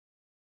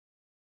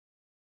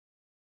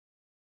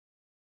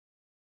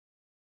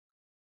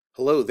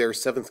Hello there,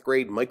 7th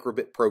grade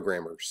Microbit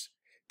programmers.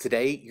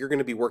 Today, you're going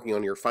to be working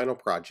on your final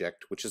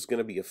project, which is going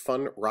to be a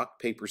fun rock,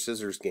 paper,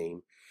 scissors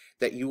game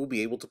that you will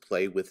be able to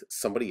play with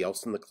somebody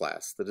else in the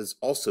class that has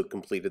also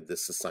completed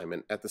this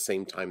assignment at the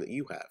same time that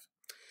you have.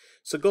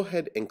 So go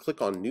ahead and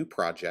click on New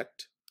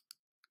Project.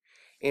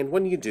 And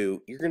when you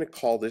do, you're going to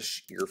call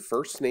this your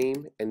first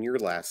name and your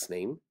last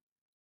name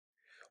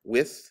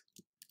with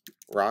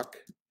rock,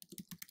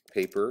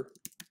 paper,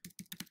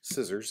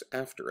 scissors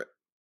after it.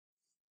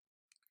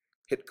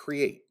 Hit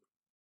Create.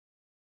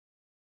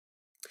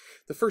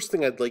 The first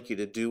thing I'd like you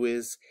to do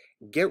is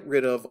get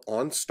rid of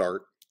on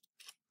start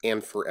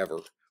and forever.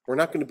 We're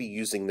not going to be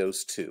using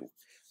those two.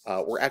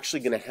 We're actually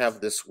going to have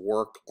this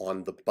work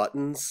on the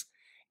buttons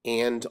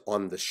and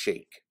on the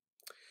shake.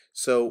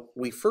 So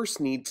we first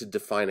need to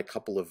define a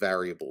couple of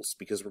variables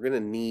because we're going to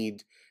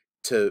need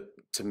to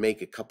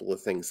make a couple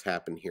of things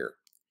happen here.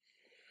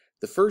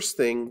 The first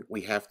thing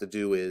we have to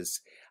do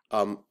is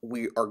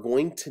we are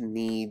going to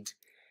need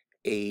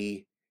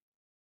a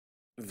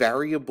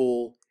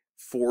variable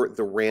for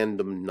the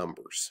random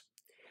numbers.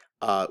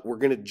 We're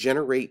going to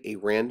generate a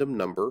random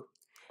number,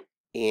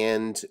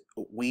 and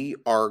we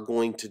are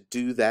going to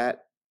do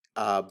that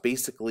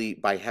basically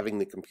by having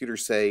the computer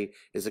say,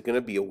 is it going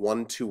to be a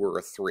 1, 2, or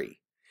a 3?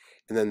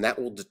 And then that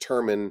will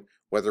determine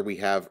whether we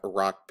have a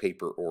rock,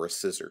 paper, or a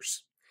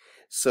scissors.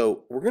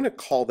 So we're going to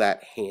call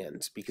that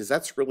hand because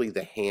that's really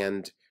the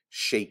hand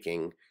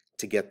shaking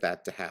to get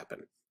that to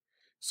happen.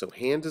 So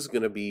hand is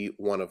going to be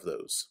one of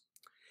those.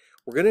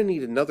 We're going to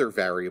need another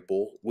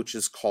variable, which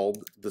is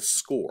called the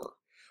score.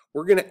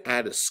 We're going to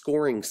add a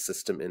scoring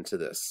system into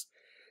this.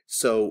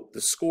 So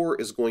the score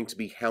is going to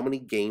be how many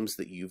games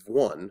that you've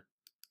won.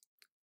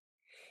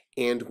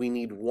 And we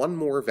need one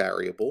more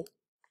variable,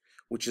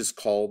 which is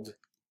called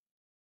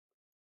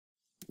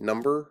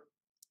number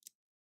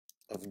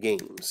of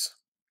games.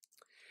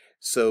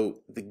 So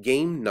the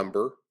game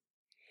number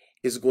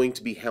is going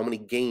to be how many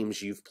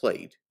games you've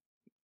played.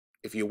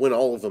 If you win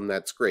all of them,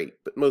 that's great,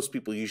 but most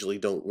people usually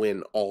don't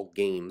win all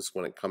games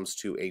when it comes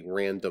to a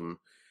random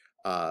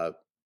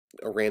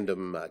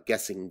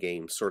guessing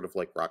game, sort of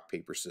like rock,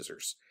 paper,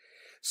 scissors.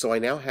 So I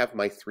now have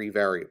my three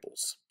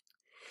variables.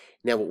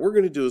 Now what we're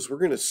going to do is we're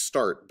going to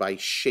start by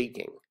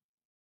shaking.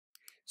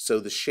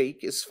 So the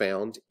shake is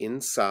found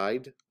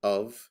inside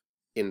of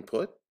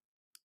input.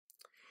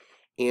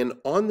 And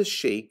on the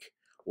shake,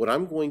 what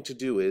I'm going to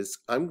do is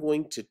I'm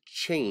going to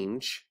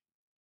change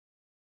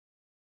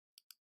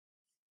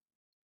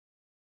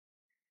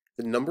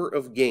the number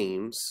of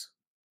games.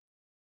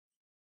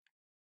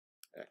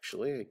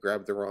 Actually, I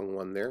grabbed the wrong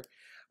one there.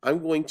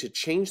 I'm going to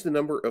change the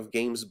number of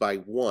games by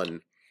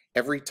 1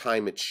 every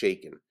time it's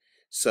shaken.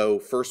 So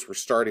first we're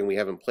starting, we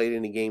haven't played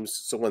any games,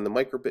 so when the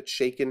microbit's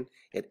shaken,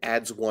 it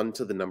adds 1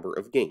 to the number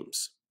of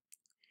games.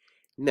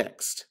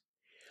 Next,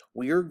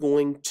 we are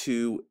going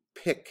to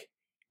pick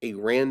a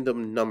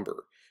random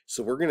number.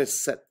 So we're going to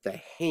set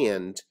the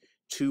hand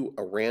to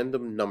a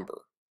random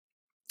number.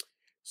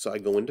 So I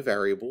go into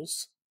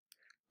variables,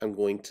 I'm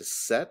going to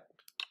set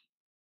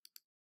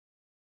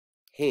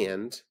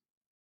hand.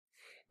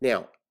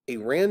 Now, a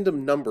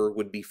random number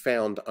would be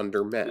found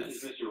under math.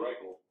 This is Mr.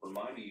 Reichel,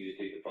 reminding you to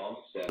take the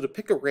following steps. So to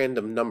pick a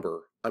random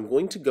number, I'm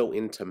going to go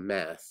into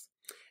math,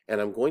 and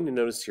I'm going to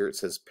notice here it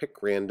says pick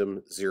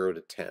random 0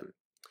 to 10.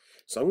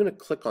 So I'm going to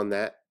click on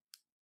that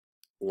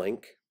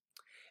link,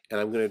 and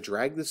I'm going to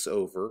drag this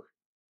over.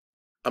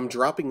 I'm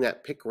dropping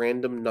that pick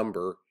random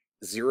number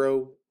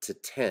 0 to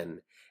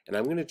 10, and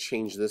I'm going to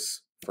change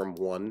this from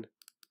 1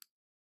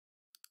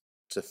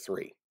 to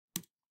 3.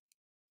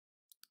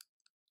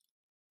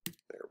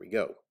 There we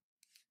go.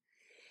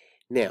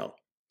 Now,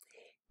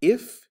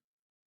 if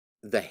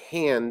the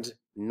hand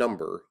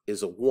number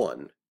is a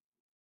 1,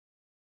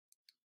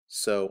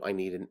 so I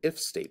need an if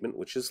statement,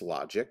 which is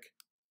logic.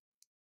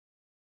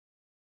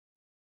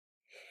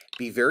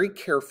 Be very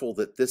careful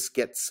that this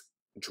gets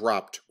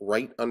dropped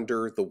right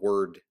under the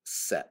word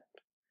set.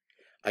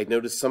 I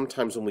notice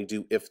sometimes when we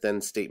do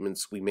if-then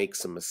statements, we make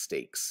some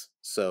mistakes.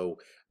 So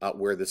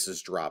where this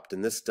is dropped,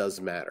 and this does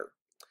matter.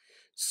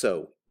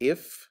 So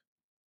if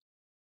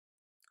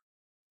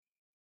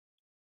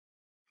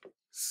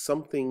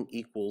something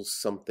equals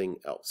something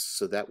else,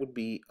 so that would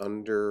be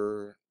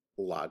under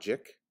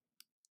logic,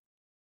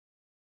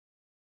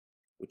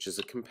 which is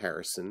a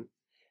comparison.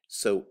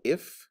 So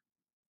if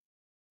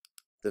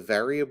the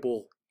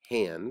variable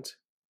hand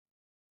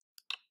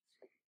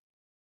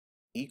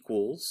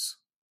equals,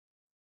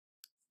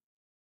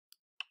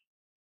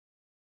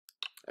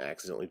 I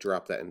accidentally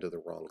dropped that into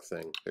the wrong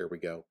thing. There we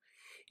go.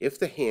 If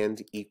the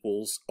hand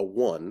equals a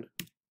 1,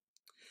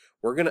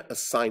 we're going to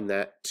assign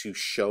that to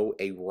show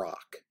a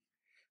rock.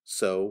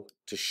 So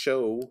to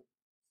show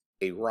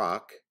a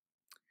rock,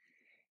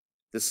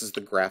 this is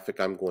the graphic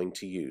I'm going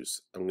to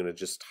use. I'm going to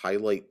just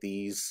highlight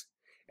these,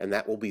 and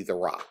that will be the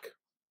rock.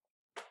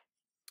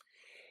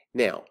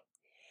 Now,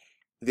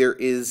 there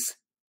is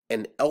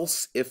an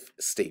else if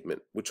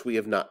statement, which we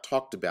have not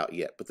talked about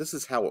yet, but this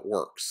is how it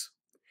works.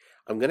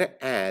 I'm going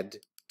to add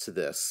to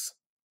this,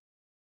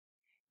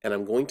 and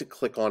I'm going to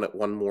click on it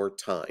one more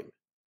time.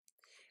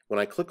 When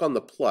I click on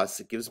the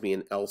plus, it gives me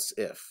an else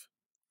if.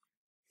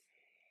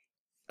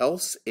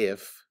 Else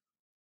if,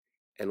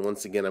 and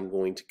once again I'm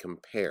going to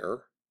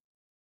compare,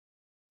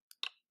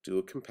 do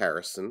a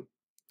comparison.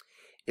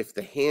 If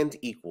the hand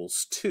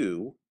equals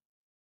 2,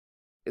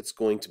 it's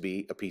going to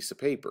be a piece of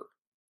paper.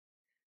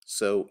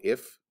 So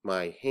if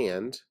my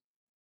hand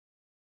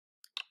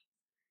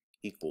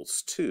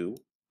equals 2,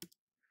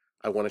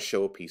 I want to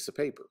show a piece of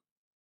paper.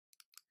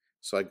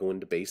 So I go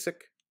into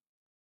basic,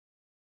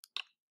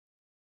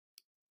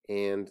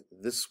 and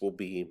this will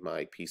be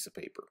my piece of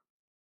paper.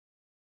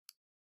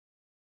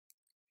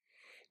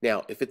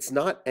 Now, if it's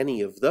not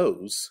any of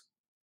those,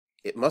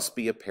 it must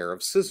be a pair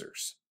of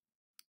scissors.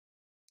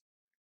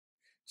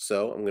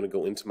 So I'm going to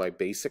go into my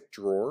basic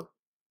drawer.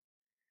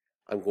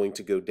 I'm going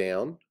to go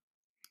down,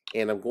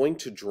 and I'm going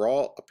to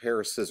draw a pair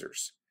of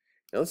scissors.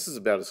 Now this is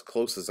about as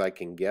close as I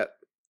can get.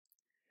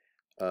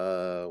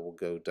 We'll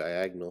go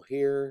diagonal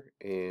here,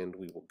 and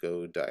we will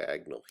go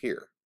diagonal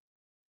here.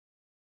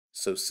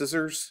 So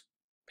scissors,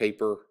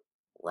 paper,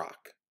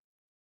 rock.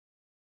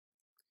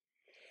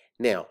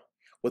 Now,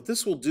 what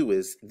this will do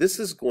is, this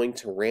is going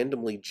to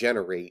randomly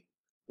generate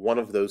one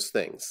of those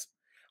things.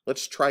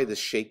 Let's try the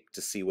shake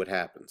to see what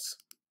happens.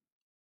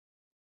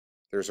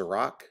 There's a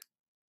rock,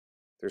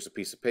 there's a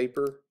piece of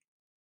paper,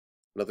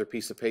 another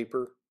piece of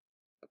paper,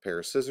 a pair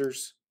of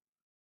scissors,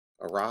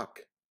 a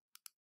rock,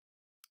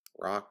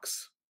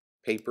 rocks,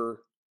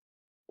 paper,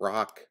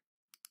 rock,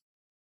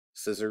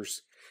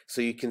 scissors.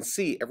 So you can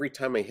see every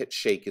time I hit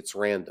shake, it's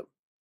random.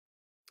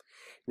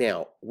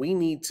 Now, we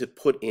need to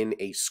put in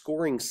a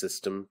scoring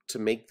system to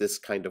make this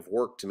kind of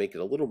work, to make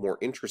it a little more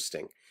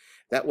interesting.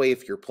 That way,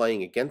 if you're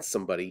playing against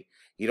somebody,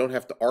 you don't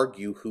have to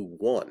argue who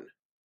won,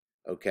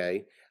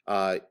 okay?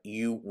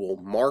 You will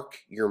mark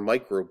your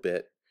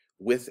microbit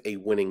with a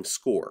winning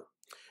score.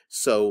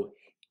 So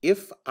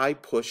if I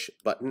push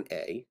button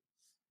A,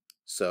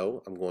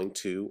 so I'm going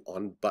to,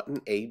 on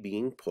button A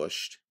being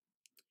pushed,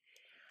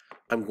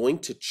 I'm going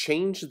to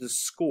change the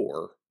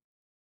score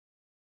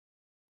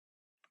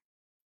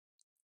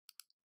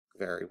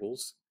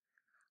variables.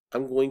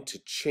 I'm going to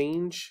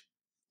change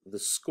the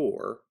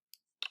score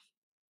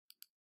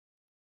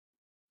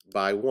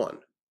by 1.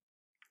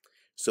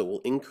 So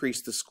we'll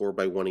increase the score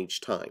by 1 each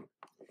time.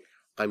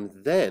 I'm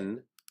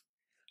then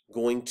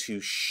going to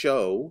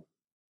show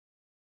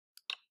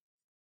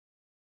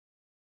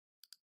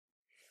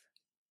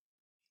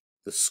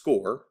the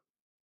score,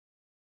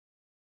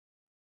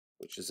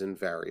 which is in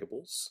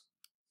variables.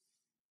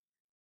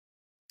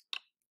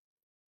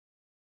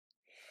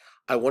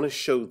 I want to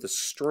show the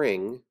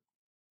string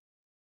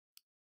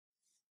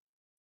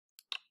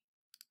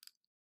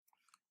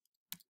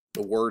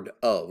the word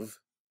of,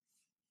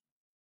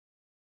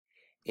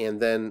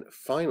 and then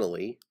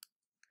finally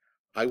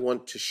I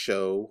want to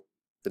show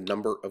the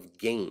number of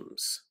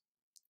games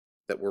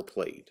that were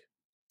played.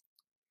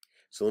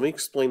 So let me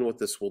explain what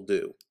this will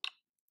do.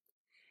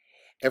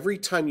 Every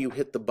time you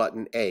hit the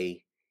button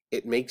A,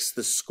 it makes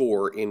the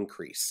score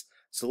increase.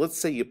 So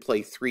let's say you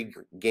play 3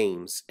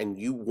 games and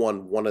you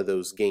won one of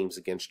those games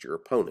against your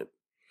opponent.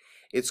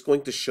 It's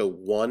going to show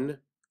 1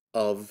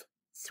 of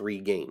 3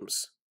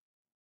 games.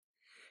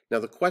 Now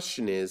the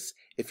question is,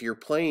 if you're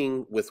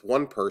playing with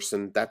one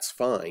person, that's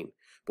fine.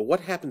 But what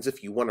happens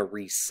if you want to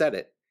reset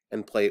it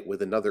and play it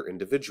with another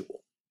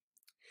individual?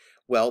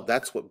 Well,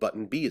 that's what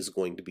button B is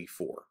going to be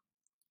for.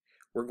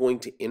 We're going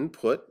to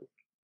input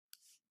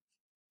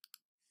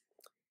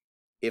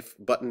if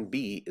button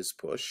B is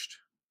pushed.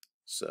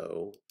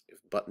 So if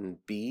button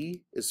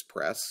B is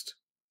pressed,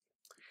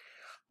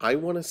 I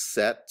want to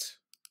set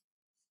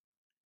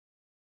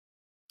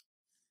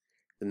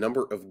the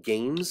number of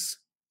games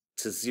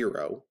to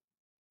 0,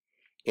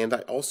 and I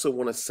also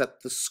want to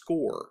set the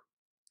score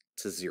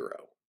to 0.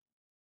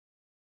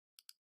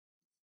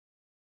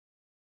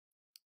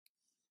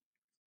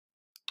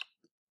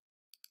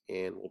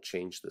 And we'll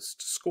change this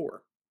to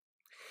score.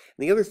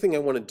 And the other thing I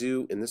want to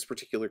do in this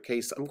particular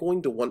case, I'm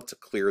going to want to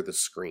clear the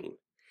screen.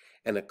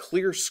 And a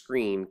clear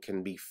screen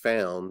can be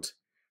found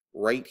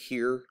right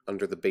here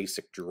under the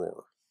basic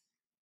drawer.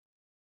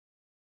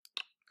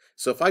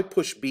 So if I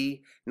push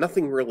B,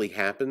 nothing really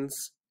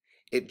happens.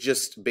 It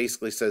just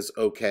basically says,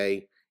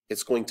 okay,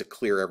 it's going to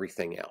clear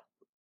everything out.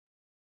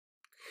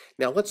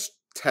 Now let's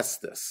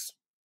test this.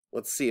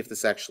 Let's see if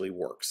this actually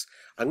works.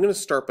 I'm going to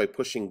start by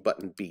pushing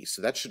button B,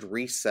 so that should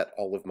reset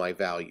all of my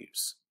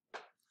values.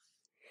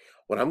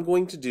 What I'm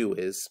going to do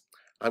is,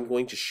 I'm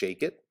going to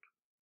shake it.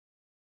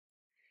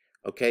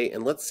 Okay,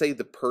 and let's say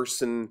the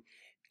person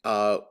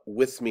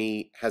with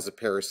me has a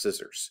pair of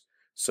scissors.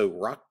 So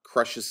rock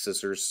crushes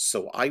scissors,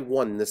 so I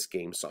won this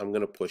game, so I'm going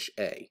to push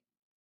A.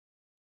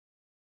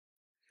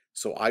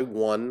 So I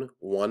won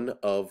 1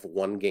 of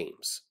 1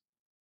 games.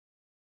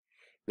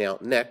 Now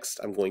next,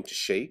 I'm going to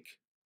shake.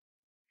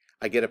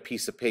 I get a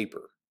piece of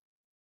paper.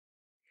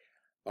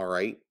 All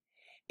right,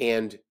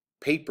 and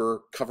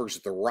paper covers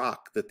the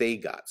rock that they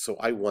got, so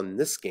I won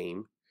this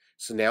game.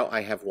 So now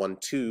I have won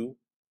 2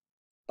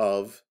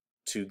 of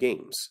 2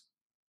 games.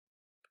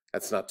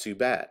 That's not too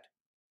bad.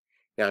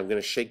 Now I'm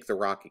going to shake the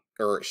rock,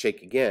 or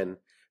shake again.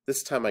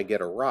 This time I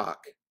get a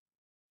rock,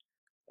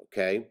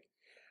 okay?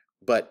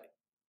 But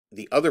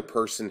the other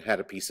person had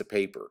a piece of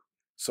paper.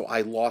 So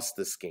I lost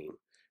this game.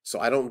 So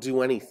I don't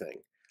do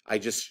anything. I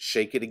just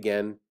shake it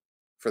again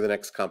for the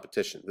next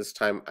competition. This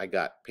time I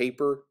got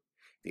paper,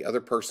 the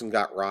other person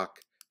got rock,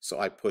 so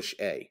I push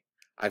A.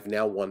 I've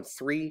now won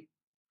 3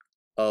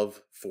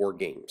 of 4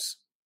 games.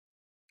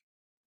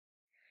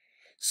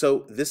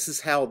 So this is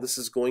how this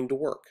is going to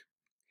work.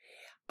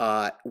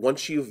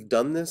 Once you've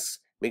done this,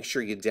 make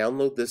sure you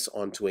download this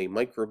onto a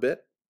Microbit.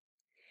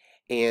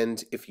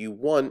 And if you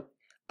want,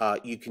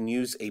 you can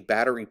use a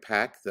battery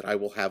pack that I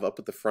will have up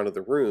at the front of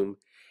the room,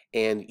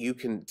 and you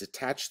can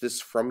detach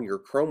this from your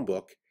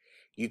Chromebook.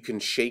 You can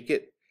shake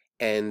it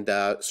and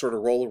sort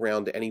of roll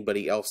around to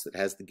anybody else that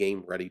has the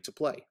game ready to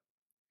play.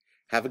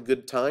 Have a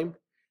good time.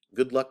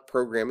 Good luck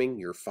programming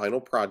your final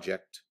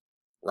project,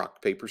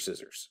 Rock, Paper,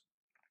 Scissors.